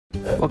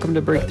Welcome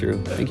to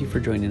Breakthrough. Thank you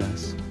for joining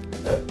us.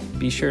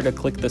 Be sure to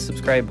click the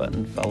subscribe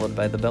button followed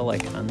by the bell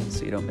icon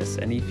so you don't miss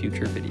any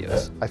future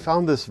videos. I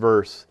found this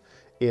verse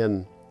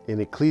in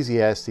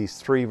Ecclesiastes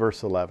 3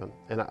 verse 11,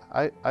 and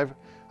I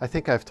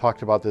think I've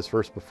talked about this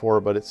verse before,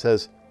 but it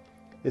says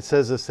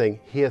this thing: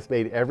 He hath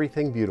made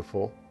everything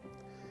beautiful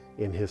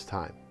in His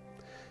time.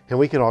 And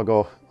we can all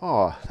go,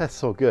 oh, that's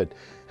so good.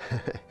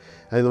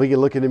 And we can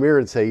look in the mirror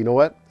and say, you know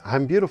what?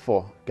 I'm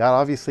beautiful. God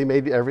obviously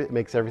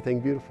makes everything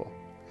beautiful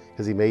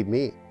because He made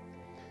me.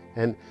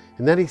 And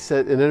then He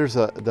said, and then there's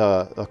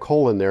a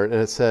colon there, and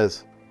it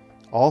says,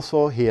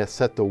 also He has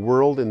set the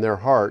world in their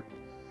heart,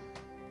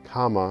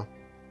 comma,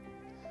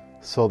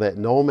 so that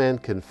no man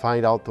can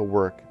find out the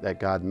work that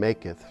God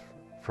maketh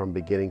from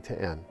beginning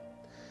to end.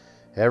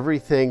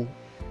 Everything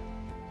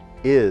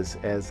is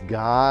as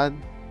God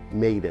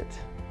made it.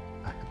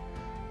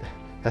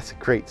 That's a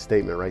great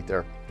statement right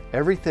there.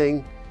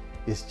 Everything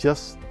is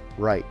just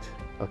right,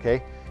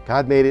 okay?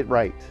 God made it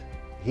right.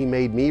 He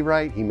made me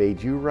right. He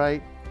made you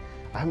right.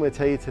 I'm going to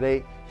tell you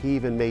today, He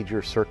even made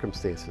your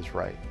circumstances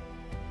right.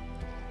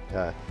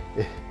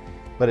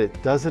 But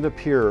it doesn't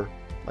appear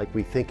like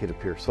we think it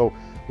appears. So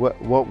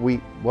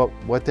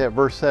what that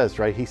verse says,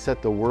 right? He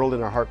set the world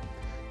in our heart.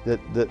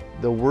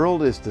 The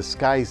world is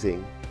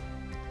disguising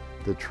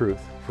the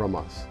truth from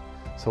us.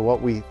 So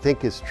what we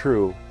think is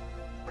true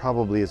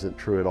probably isn't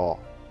true at all.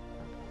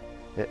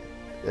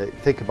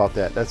 Think about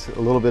that. That's a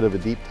little bit of a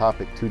deep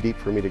topic, too deep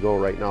for me to go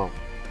right now.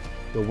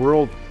 The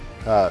world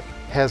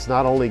has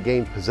not only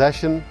gained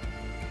possession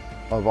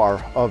of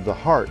the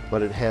heart,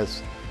 but it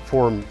has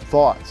formed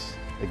thoughts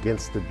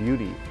against the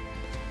beauty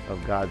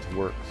of God's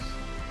works.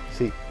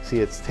 See,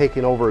 it's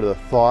taken over the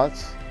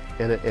thoughts,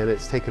 and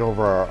it's taken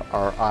over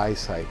our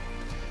eyesight.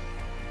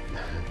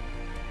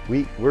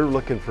 We're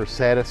looking for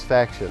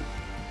satisfaction.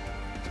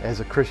 As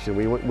a Christian,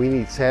 we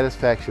need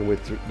satisfaction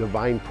with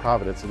divine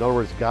providence. In other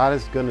words, God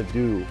is going to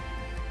do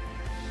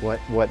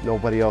what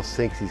nobody else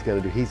thinks He's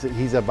going to do.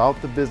 He's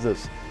about the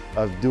business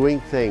of doing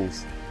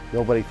things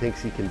nobody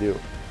thinks He can do.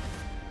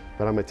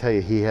 But I'm going to tell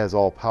you, He has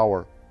all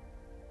power.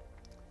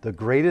 The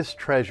greatest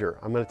treasure,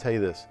 I'm going to tell you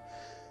this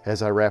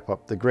as I wrap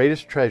up, the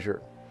greatest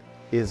treasure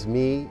is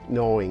me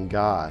knowing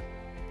God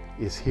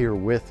is here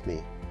with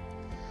me,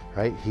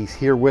 right? He's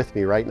here with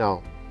me right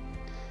now.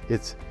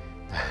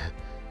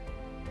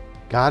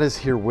 God is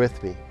here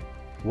with me.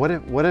 What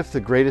if the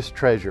greatest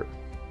treasure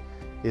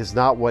is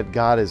not what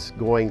God is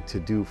going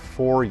to do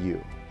for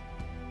you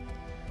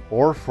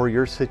or for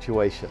your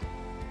situation,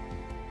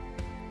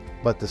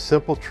 but the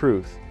simple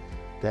truth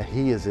that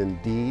He is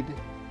indeed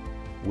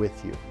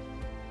with you?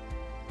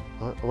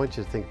 I want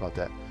you to think about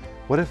that.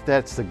 What if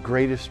that's the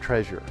greatest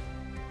treasure,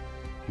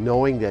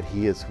 knowing that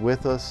He is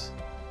with us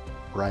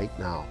right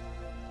now,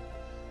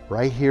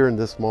 right here in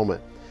this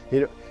moment?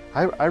 You know,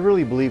 I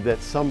really believe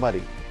that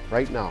somebody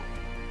right now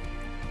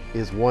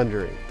is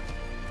wondering,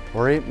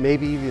 or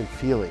maybe even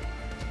feeling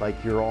like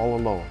you're all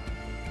alone.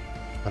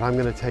 But I'm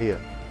going to tell you,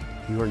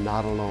 you are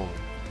not alone.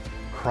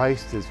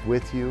 Christ is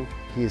with you.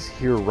 He is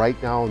here right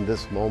now in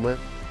this moment,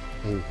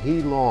 and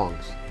He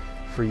longs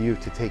for you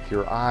to take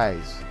your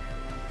eyes,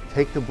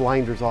 take the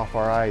blinders off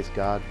our eyes,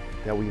 God,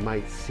 that we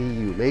might see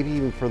You, maybe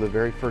even for the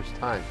very first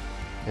time,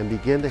 and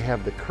begin to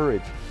have the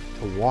courage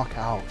to walk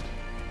out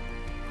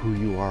who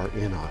You are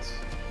in us,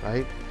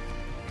 right?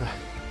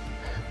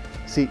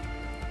 See,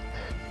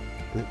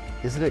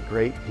 isn't it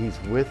great? He's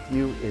with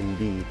you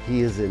indeed. He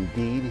is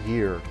indeed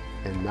here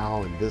and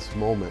now in this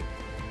moment.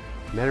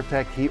 Matter of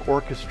fact, He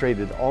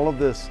orchestrated all of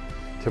this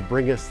to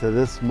bring us to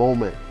this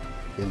moment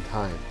in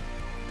time.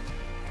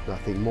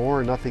 Nothing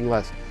more, nothing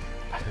less.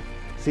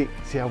 See,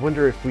 I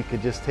wonder if we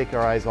could just take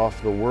our eyes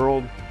off the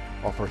world,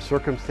 off our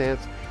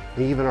circumstance,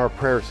 and even our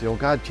prayers. You know,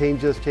 God,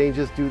 change this,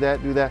 do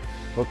that, do that.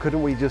 Well,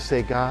 couldn't we just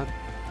say, God,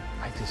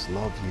 I just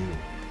love You.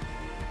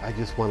 I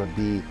just want to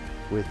be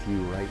with You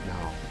right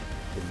now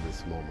in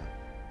this moment.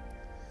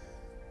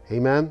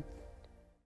 Amen.